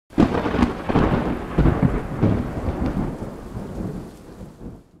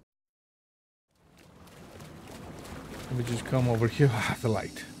me just come over here. Ah, the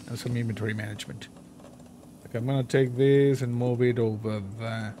light. And some inventory management. Okay, I'm gonna take this and move it over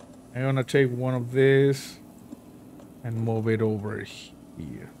there. I'm gonna take one of this and move it over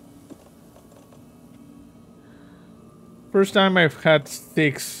here. First time I've had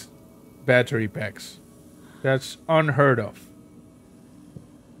 6 battery packs. That's unheard of.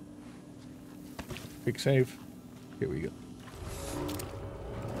 Quick save. Here we go.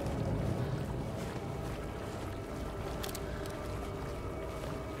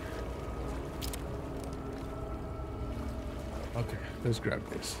 Okay, let's grab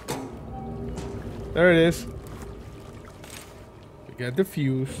this. There it is. We got the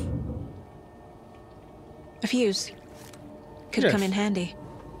fuse. A fuse. Could come in handy.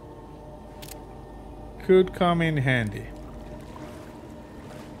 Could come in handy.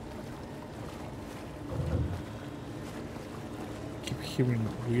 Keep hearing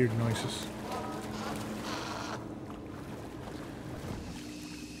weird noises.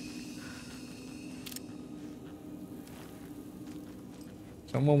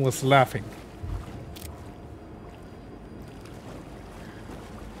 Someone was laughing.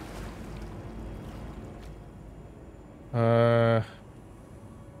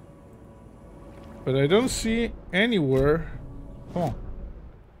 But I don't see anywhere. Come on.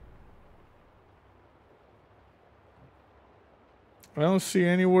 I don't see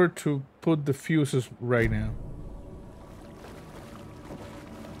anywhere to put the fuses right now.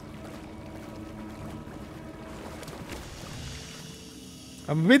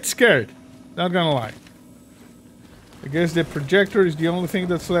 I'm a bit scared. Not gonna lie. I guess the projector is the only thing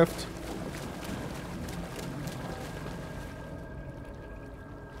that's left.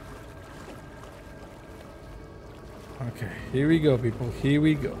 Okay, here we go, people. Here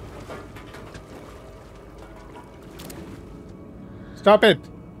we go. Stop it!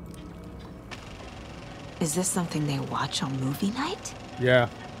 Is this something they watch on movie night? Yeah.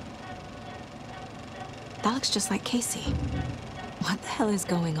 That looks just like Casey. What the hell is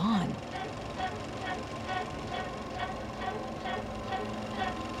going on?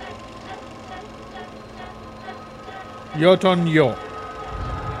 Yoton Yo.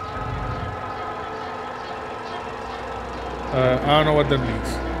 I don't know what that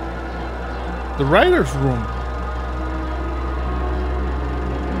means. The writer's room.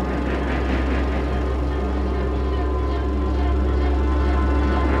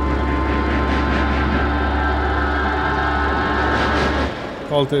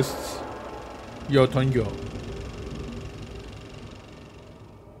 Cultists. Yoton Yo.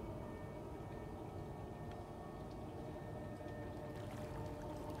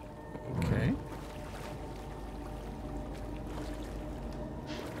 Okay.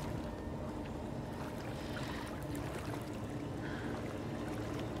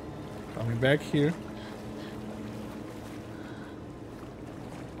 Coming back here.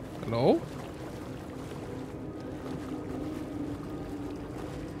 Hello?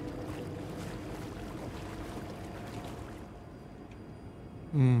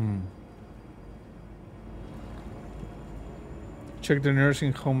 Check the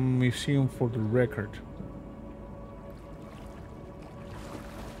nursing home museum for the record.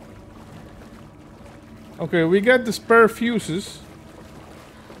 Okay, we got the spare fuses.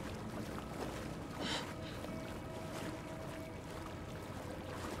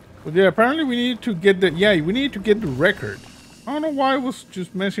 But yeah, apparently we need to get the... Yeah, we need to get the record. I don't know why I was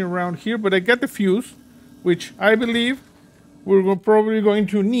just messing around here, but I got the fuse, which I believe we're probably going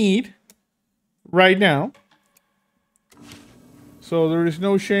to need right now. So there is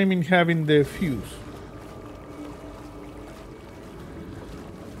no shame in having the fuse.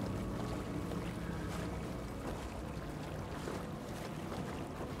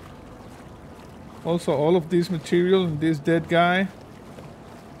 Also, all of this material and this dead guy,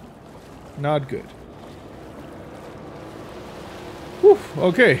 not good. Whew,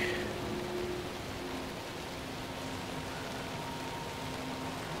 okay.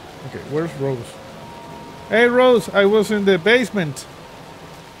 Okay, where's Rose? Hey Rose, I was in the basement.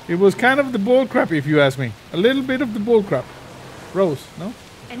 It was kind of the bullcrap, if you ask me. A little bit of the bullcrap. Rose, no?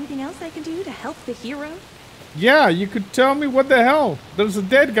 Anything else I can do to help the hero? Yeah, you could tell me what the hell. There's a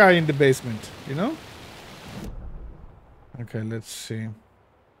dead guy in the basement, you know? Okay, let's see.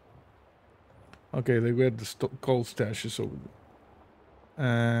 Okay, they got the coal stashes over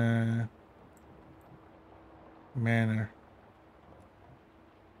there. Manor.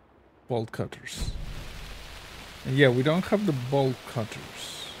 Bolt cutters. And yeah, we don't have the bolt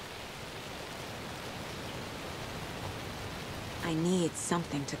cutters. I need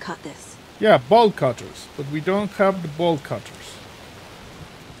something to cut this. Yeah, bolt cutters, but we don't have the bolt cutters.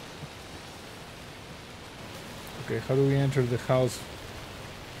 Okay, how do we enter the house?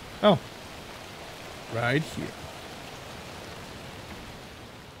 Oh, right here.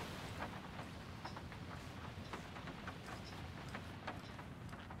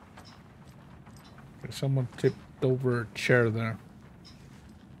 Okay, someone tipped over a chair there.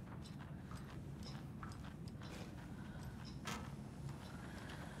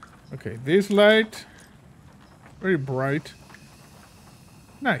 Okay, this light, very bright.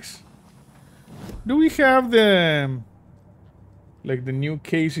 Nice. Do we have the, like the new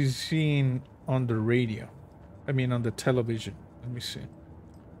cases seen on the radio? I mean on the television. Let me see.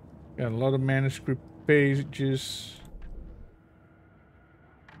 Got a lot of manuscript pages.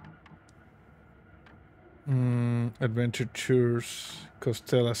 Adventure tours.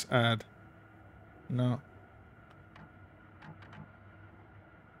 Costella's ad. No.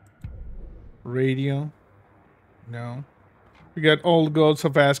 Radio. No. We got Old Gods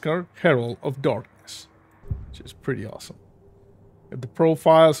of Asgard, Herald of Darkness. Which is pretty awesome. Got the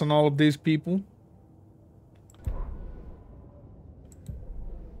profiles on all of these people.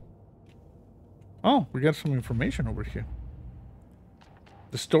 Oh, we got some information over here.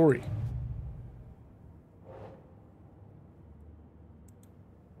 The story.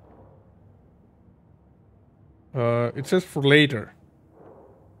 It says for later.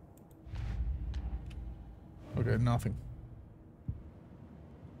 Okay, nothing.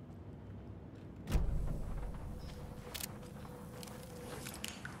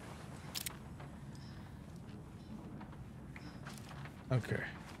 Okay.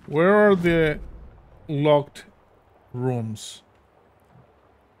 Where are the locked rooms?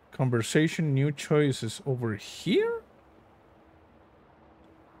 Conversation, new choices over here?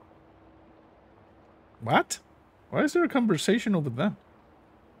 What? Why is there a conversation over there?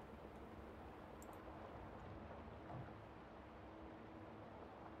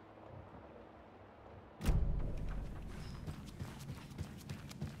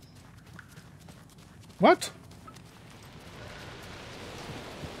 What?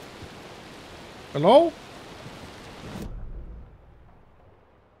 Hello?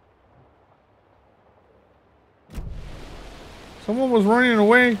 Someone was running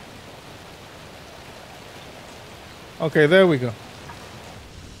away. Okay, there we go.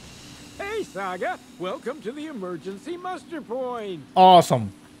 Hey, Saga! Welcome to the emergency muster point!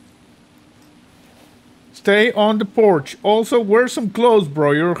 Awesome. Stay on the porch. Also, wear some clothes,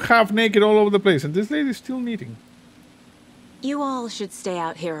 bro. You're half naked all over the place. And this lady's still knitting. You all should stay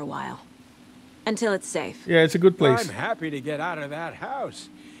out here a while. Until it's safe. Yeah, it's a good place. I'm happy to get out of that house.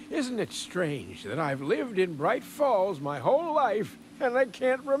 Isn't it strange that I've lived in Bright Falls my whole life and I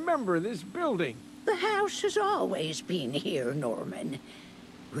can't remember this building? The house has always been here, Norman.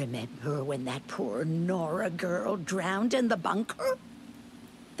 Remember when that poor Nora girl drowned in the bunker?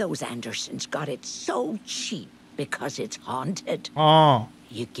 Those Andersons got it so cheap because it's haunted. Oh.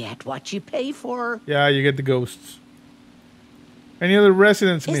 You get what you pay for. Yeah, you get the ghosts. Any other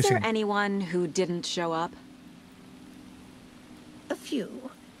residents Is missing? there anyone who didn't show up? A few.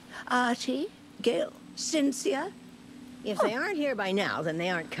 Artie, Gil, Cynthia. If they aren't here by now, then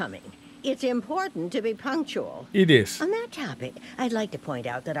they aren't coming. It's important to be punctual. It is. On that topic, I'd like to point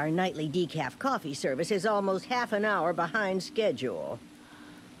out that our nightly decaf coffee service is almost half an hour behind schedule.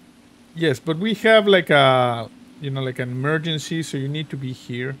 Yes, but we have like a, you know, like an emergency, so you need to be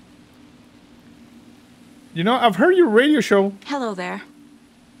here. You know, I've heard your radio show. Hello there.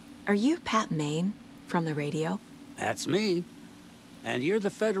 Are you Pat Maine from the radio? That's me. And you're the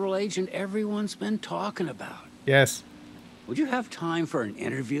federal agent everyone's been talking about. Yes. Would you have time for an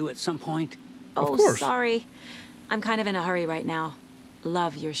interview at some point? Oh, course. sorry. I'm kind of in a hurry right now.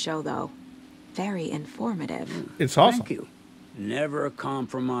 Love your show, though. Very informative. It's awesome. Thank you. Never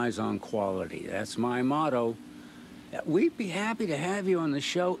compromise on quality. That's my motto. We'd be happy to have you on the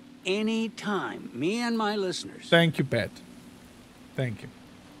show anytime. Me and my listeners. Thank you, Pat. Thank you.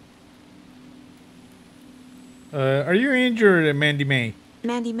 Are you injured, Mandy May?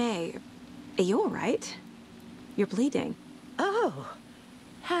 Mandy May, are you all right? You're bleeding. Oh,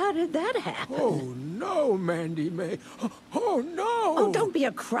 how did that happen? Oh no, Mandy May. Oh no! Oh, don't be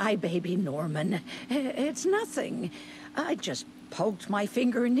a crybaby, Norman. It's nothing. I just poked my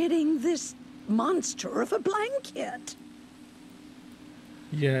finger knitting this monster of a blanket.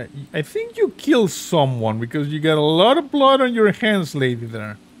 Yeah, I think you killed someone because you got a lot of blood on your hands, lady,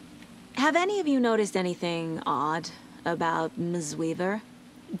 there. Have any of you noticed anything odd about Ms. Weaver?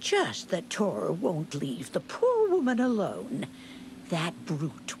 Just that Tor won't leave the poor woman alone. That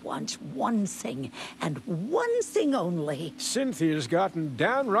brute wants one thing, and one thing only. Cynthia's gotten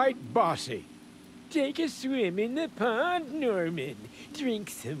downright bossy. Take a swim in the pond, Norman. Drink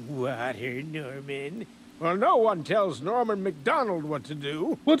some water, Norman. Well, no one tells Norman MacDonald what to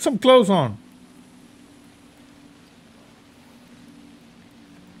do. Put some clothes on.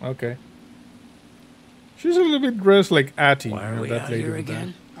 Okay. She's a little bit dressed like Atty. Why you are know, we that out lady here with that.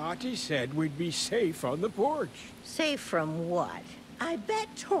 again? Auntie said we'd be safe on the porch. Safe from what? I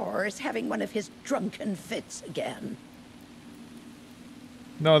bet Tor is having one of his drunken fits again.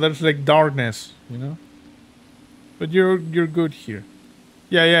 No, that's like darkness, you know. But you're good here.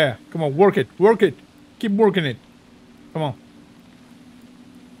 Yeah. Come on, work it. Keep working it. Come on.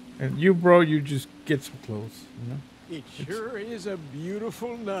 And you, bro, you just get some clothes, you know. It sure is a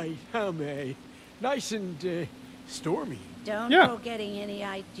beautiful night, huh, May? Nice and stormy. Don't Yeah. go getting any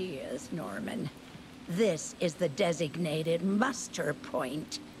ideas, Norman. This is the designated muster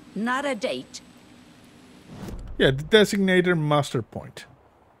point, not a date. Yeah, the designated master point.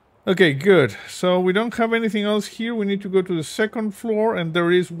 Okay, good. So we don't have anything else here. We need to go to the second floor, and there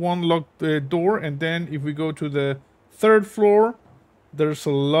is one locked door. And then if we go to the third floor, there's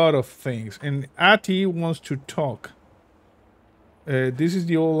a lot of things. And Atty wants to talk. This is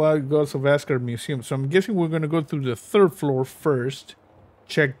the old Gods of Asgard Museum. So I'm guessing we're going to go through the third floor first.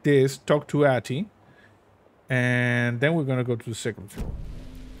 Check this. Talk to Atty. And then we're going to go to the second floor.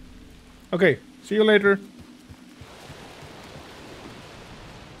 Okay, see you later.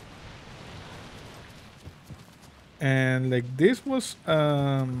 And like this was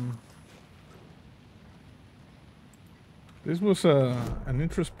an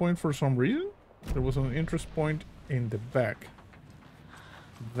interest point for some reason. There was an interest point in the back.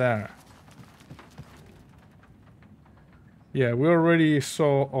 There. Yeah, we already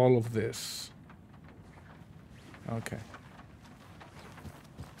saw all of this. Okay.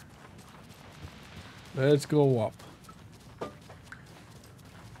 Let's go up.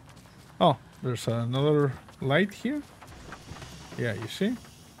 Oh, there's another light here. Yeah, you see?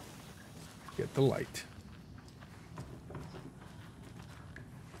 Get the light.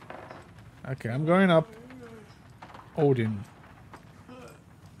 Okay, I'm going up. Odin.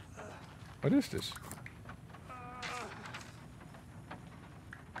 What is this?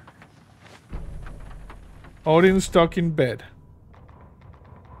 Odin's stuck in bed.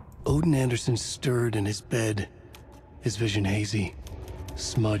 Odin Anderson stirred in his bed, his vision hazy,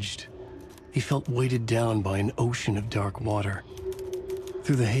 smudged. He felt weighted down by an ocean of dark water.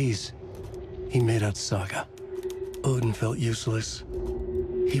 Through the haze, he made out Saga. Odin felt useless.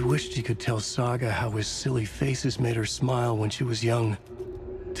 He wished he could tell Saga how his silly faces made her smile when she was young.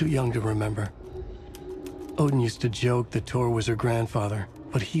 Too young to remember. Odin used to joke that Tor was her grandfather,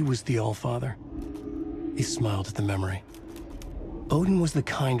 but he was the Allfather. He smiled at the memory. Odin was the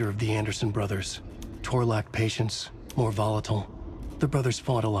kinder of the Anderson brothers. Tor lacked patience, more volatile. The brothers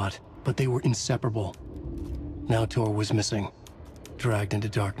fought a lot, but they were inseparable. Now Tor was missing, dragged into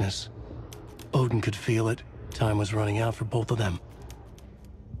darkness. Odin could feel it. Time was running out for both of them.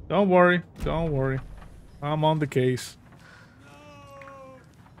 Don't worry. I'm on the case.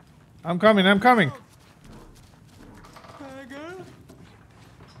 I'm coming.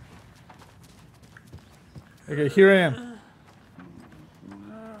 Okay, here I am.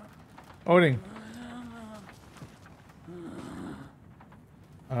 Odin.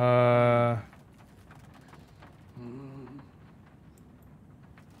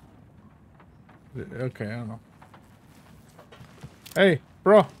 Okay, I don't know. Hey,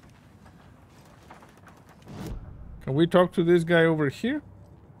 bro. Can we talk to this guy over here?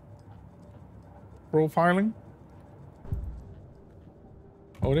 Profiling?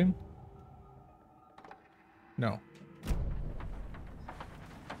 Odin? No.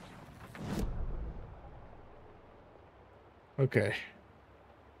 Okay.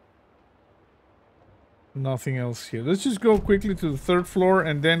 Nothing else here. Let's just go quickly to the third floor,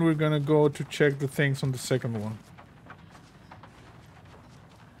 and then we're gonna go to check the things on the second one.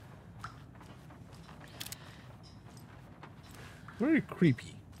 Very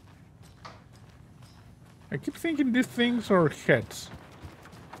creepy. I keep thinking these things are heads.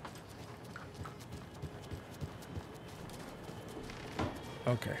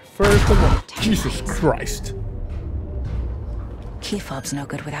 Okay, first of all, Jesus Christ. Key fob's no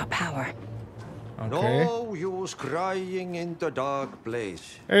good without power. Okay. No use crying in the dark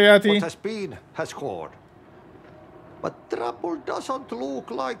place. Hey, Atty. What has been has gone. But trouble doesn't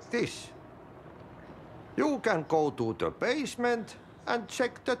look like this. You can go to the basement and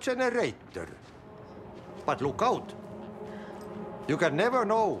check the generator. But look out. You can never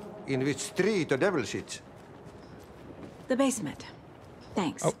know in which tree the devil sits. The basement.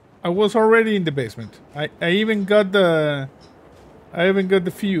 Thanks. Oh, I was already in the basement. I even got the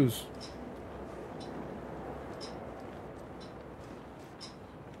fuse.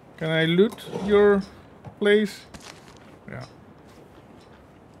 Can I loot your place. Yeah.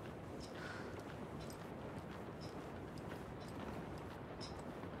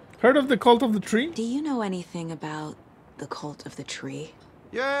 Heard of the cult of the tree? Do you know anything about the cult of the tree?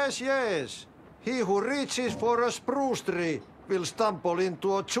 Yes, yes. He who reaches for a spruce tree will stumble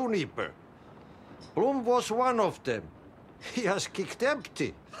into a juniper. Bloom was one of them. He has kicked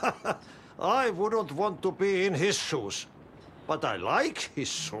empty. I wouldn't want to be in his shoes. But I like his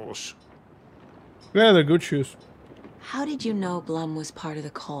shoes. Yeah, they're good shoes. How did you know Blum was part of the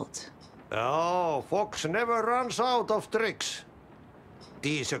cult? Oh, Fox never runs out of tricks.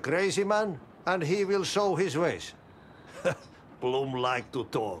 He's a crazy man, and he will show his ways. Bloom like to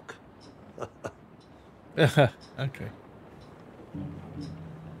talk. Okay.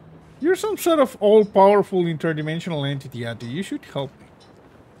 You're some sort of all-powerful interdimensional entity, Ati. You should help me.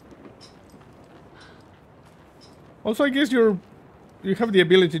 Also, I guess you have the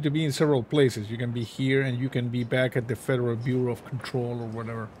ability to be in several places. You can be here, and you can be back at the Federal Bureau of Control or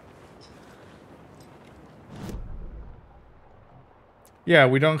whatever. Yeah,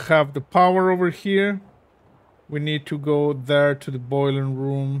 we don't have the power over here. We need to go there to the boiler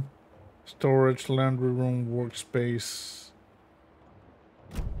room, storage, laundry room, workspace.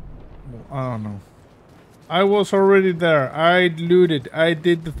 I don't know. I was already there. I looted. I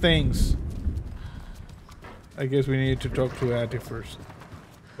did the things. I guess we need to talk to Ati first.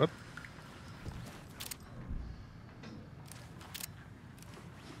 What?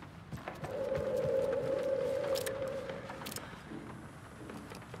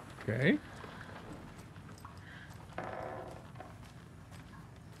 Okay.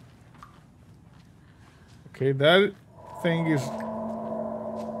 Okay, that thing is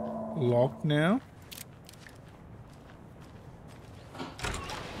locked now.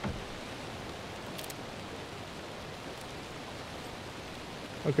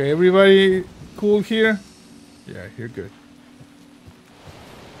 Okay, everybody cool here? Yeah, you're good.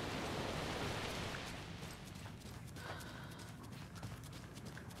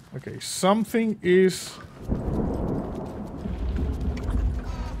 Okay, something is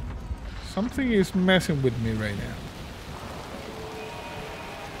messing with me right now.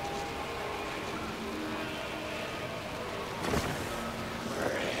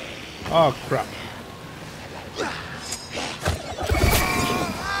 Oh, crap.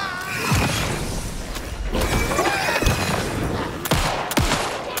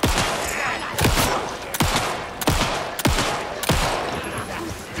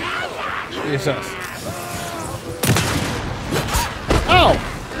 Jesus. Ow!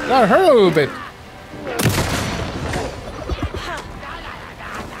 That hurt a little bit.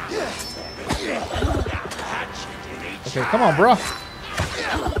 Okay, come on, bro.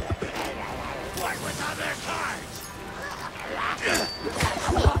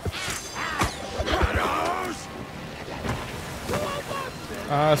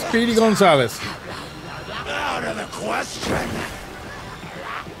 Speedy Gonzalez. Out of the question.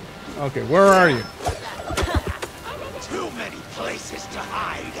 Okay, where are you? Too many places to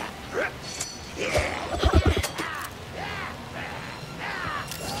hide.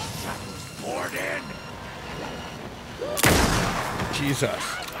 Poured in. Jesus.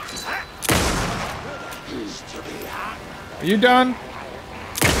 Are you done?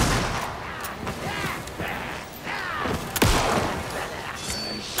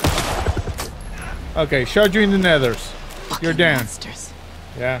 Okay, shot you in the nethers. You're down. Monsters.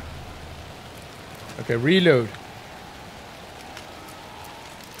 Yeah. Okay, reload.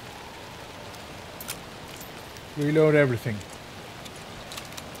 Reload everything.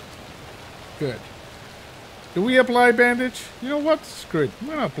 Good. Do we apply bandage? You know what? Screw it. I'm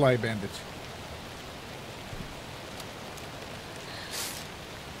gonna apply bandage.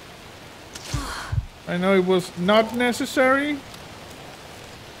 I know it was not necessary,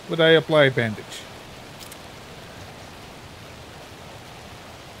 but I apply bandage.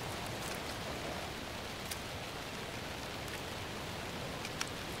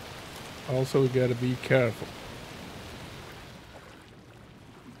 Also, we gotta be careful.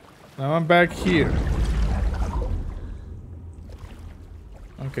 Now I'm back here.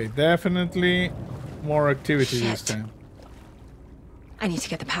 Okay, definitely more activity this time. I need to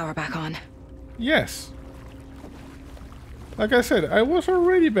get the power back on. Yes. Like I said, I was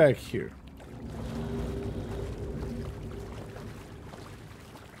already back here.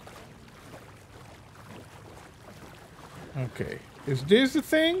 Okay, is this the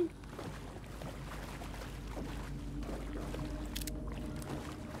thing?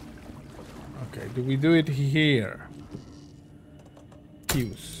 Okay, do we do it here?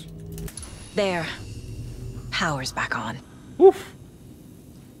 Fuse. There. Power's back on. Oof.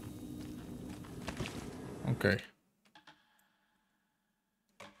 Okay.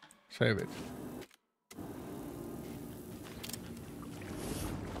 Save it.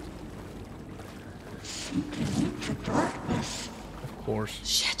 Of course.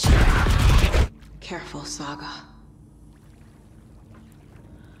 Shit. Careful, Saga.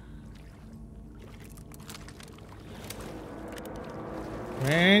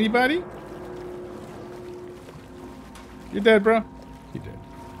 Anybody? You dead, bro? You dead.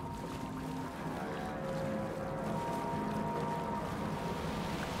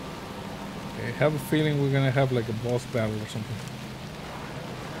 Okay, I have a feeling we're gonna have like a boss battle or something.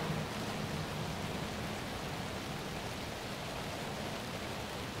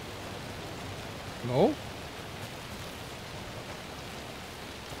 No?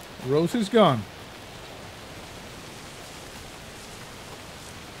 Rose is gone.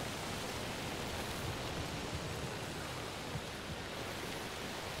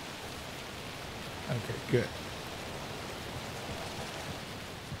 Okay, good.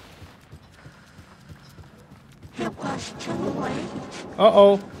 It was too late.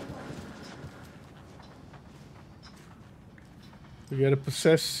 Uh-oh. We gotta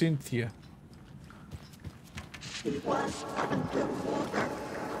possess Cynthia. She was underwater.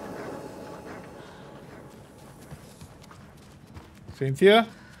 Cynthia?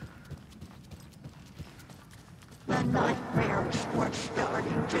 The nightmares were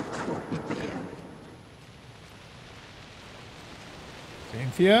starting to creep in.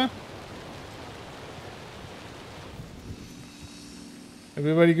 Cynthia?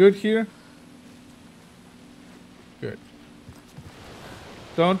 Everybody good here? Good.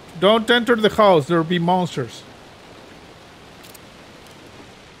 Don't enter the house. There'll be monsters.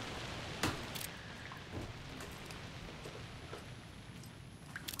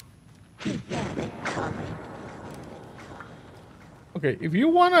 Okay, if you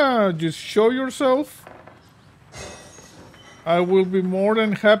wanna just show yourself, I will be more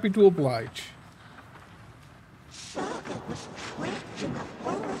than happy to oblige. Saga was trapped in a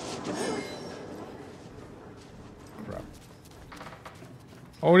forest. Crap.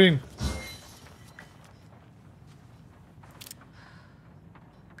 Odin.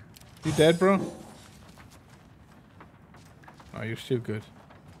 You dead, bro? Oh, you're still good.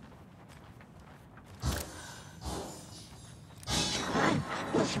 Time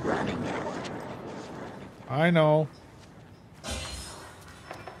was running out. I know.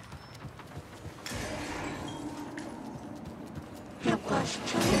 It was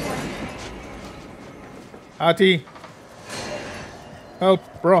too late. Ati.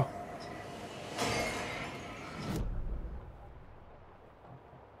 Help, bro.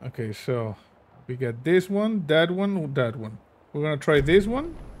 Okay, so we got this one, that one, that one. We're gonna try this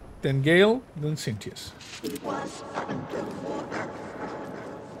one, then Gale, then Cynthia's. She was underwater.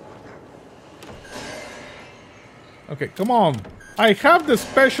 Okay, come on. I have the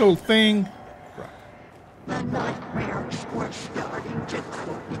special thing. The nightmares were starting to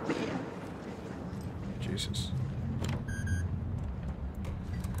creep in. Jesus.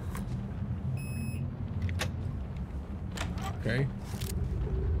 Okay.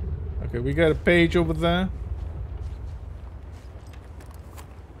 Okay, we got a page over there.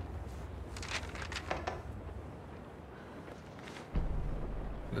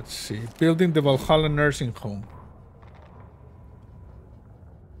 Let's see. Building the Valhalla nursing home.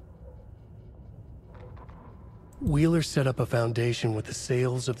 Wheeler set up a foundation with the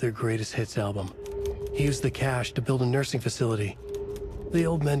sales of their greatest hits album. He used the cash to build a nursing facility. The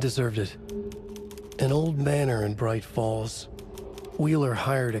old men deserved it. An old manor in Bright Falls. Wheeler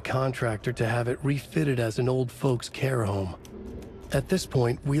hired a contractor to have it refitted as an old folks' care home. At this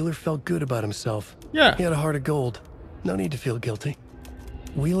point, Wheeler felt good about himself. Yeah. He had a heart of gold. No need to feel guilty.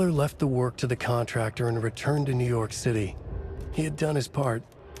 Wheeler left the work to the contractor and returned to New York City. He had done his part.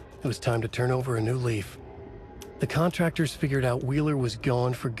 It was time to turn over a new leaf. The contractors figured out Wheeler was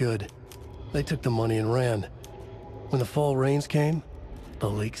gone for good. They took the money and ran. When the fall rains came, the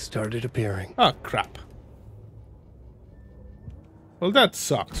leaks started appearing. Oh, crap. Well, that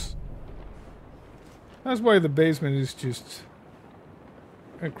sucks. That's why the basement is just...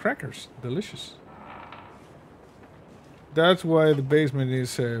 crackers. Delicious. That's why the basement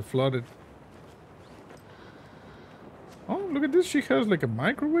is flooded. Oh, look at this. She has like a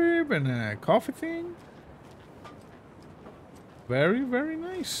microwave and a coffee thing. Very, very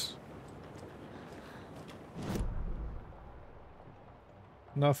nice.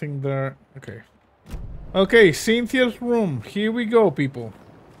 Nothing there. Okay. Okay, Cynthia's room. Here we go, people.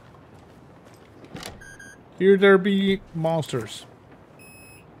 Here there be monsters.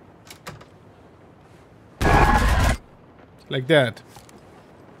 Like that.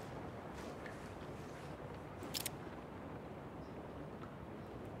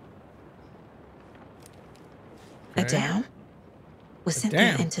 Was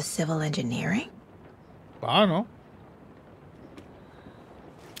Cynthia into civil engineering? I don't know.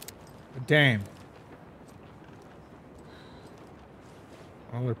 Damn.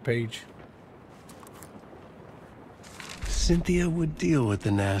 Another page. Cynthia would deal with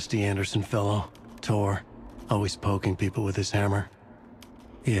the nasty Anderson fellow, Tor, always poking people with his hammer.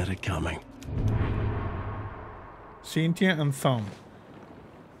 He had it coming. Cynthia and Thumb.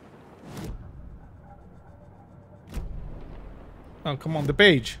 Oh, come on, the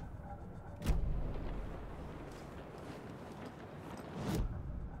page.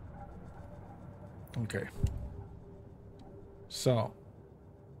 Okay. So,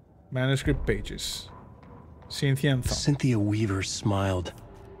 manuscript pages. Cynthia and Thumb. Cynthia Weaver smiled.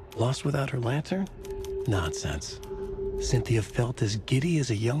 Lost without her lantern? Nonsense. Cynthia felt as giddy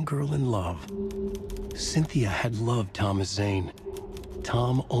as a young girl in love. Cynthia had loved Thomas Zane.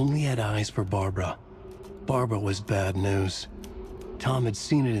 Tom only had eyes for Barbara. Barbara was bad news. Tom had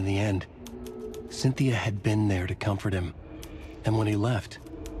seen it in the end. Cynthia had been there to comfort him. And when he left,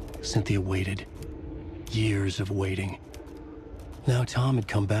 Cynthia waited. Years of waiting. Now Tom had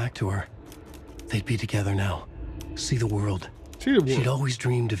come back to her. They'd be together now. See the world. See the world. She'd always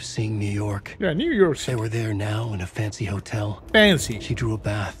dreamed of seeing New York. Yeah, New York. They were there now in a fancy hotel. Fancy. She drew a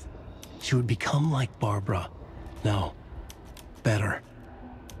bath. She would become like Barbara. No. Better.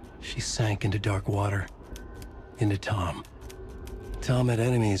 She sank into dark water. Into Tom. Tom had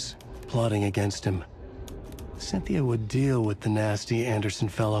enemies plotting against him. Cynthia would deal with the nasty Anderson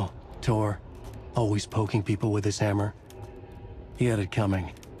fellow, Tor, always poking people with his hammer. He had it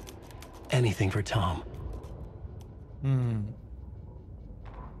coming. Anything for Tom.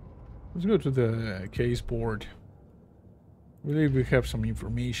 Let's go to the case board. I believe we have some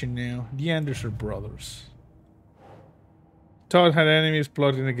information now. The Anderson brothers. Todd had enemies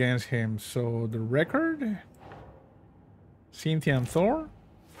plotting against him, so the record? Cynthia and Thor?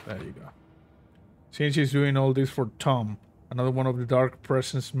 There you go. Cynthia's doing all this for Tom. Another one of the Dark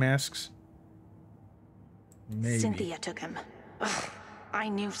Presence masks? Maybe. Cynthia took him. Ugh, I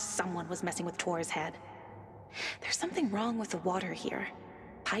knew someone was messing with Tor's head. There's something wrong with the water here.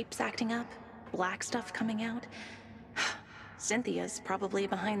 Pipes acting up, black stuff coming out. Cynthia's probably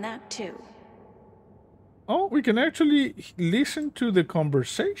behind that too. Oh, we can actually listen to the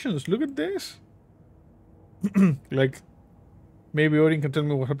conversations. Look at this. Like, maybe Odin can tell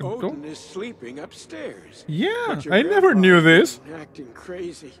me what happened to Odin is sleeping upstairs. Yeah, But your I never knew this. grandfather's acting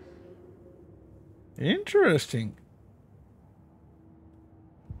crazy. Interesting.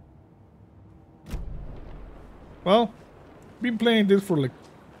 Well, been playing this for like,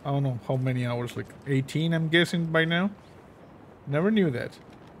 I don't know how many hours, like 18 I'm guessing by now. Never knew that.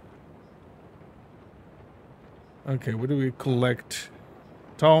 Okay, what do we collect?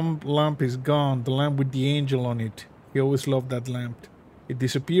 Tom lamp is gone, the lamp with the angel on it. He always loved that lamp. It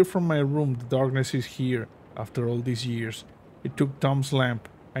disappeared from my room, the darkness is here after all these years. It took Tom's lamp,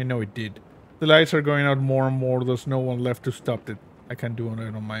 I know it did. The lights are going out more and more, there's no one left to stop it. I can't do it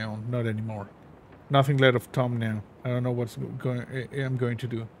on my own, not anymore. Nothing left of Tom now. I don't know what's I'm going to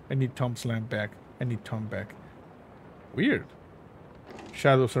do. I need Tom's lamp back. I need Tom back. Weird.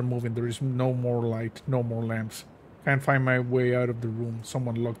 Shadows are moving. There is no more light. No more lamps. Can't find my way out of the room.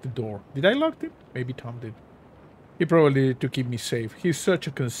 Someone locked the door. Did I lock it? Maybe Tom did. He probably did to keep me safe. He's such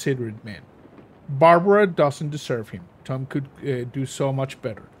a considerate man. Barbara doesn't deserve him. Tom could do so much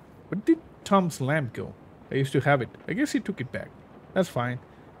better. Where did Tom's lamp go? I used to have it. I guess he took it back. That's fine.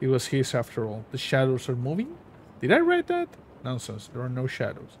 It was his after all. The shadows are moving? Did I write that? Nonsense. There are no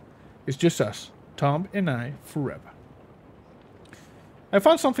shadows. It's just us. Tom and I forever. I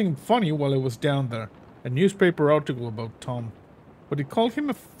found something funny while I was down there. A newspaper article about Tom. But it called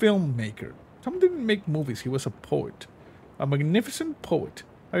him a filmmaker. Tom didn't make movies. He was a poet. A magnificent poet.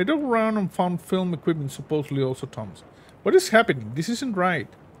 I dug around and found film equipment supposedly also Tom's. What is happening? This isn't right.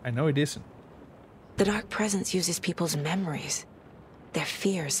 I know it isn't. The Dark Presence uses people's memories, their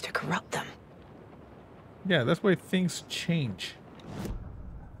fears to corrupt them. Yeah, that's why things change.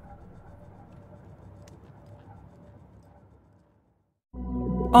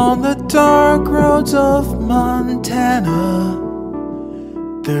 On the dark roads of Montana,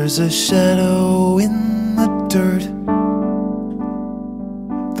 there's a shadow in the dirt.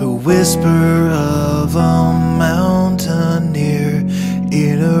 The whisper of a mountaineer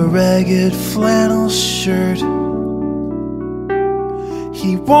in a ragged flannel shirt.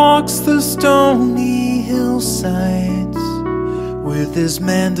 He walks the stony hillsides with his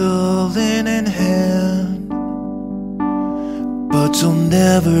mandolin in hand, but you'll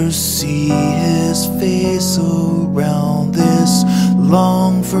never see his face around this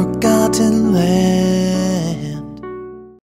long forgotten land.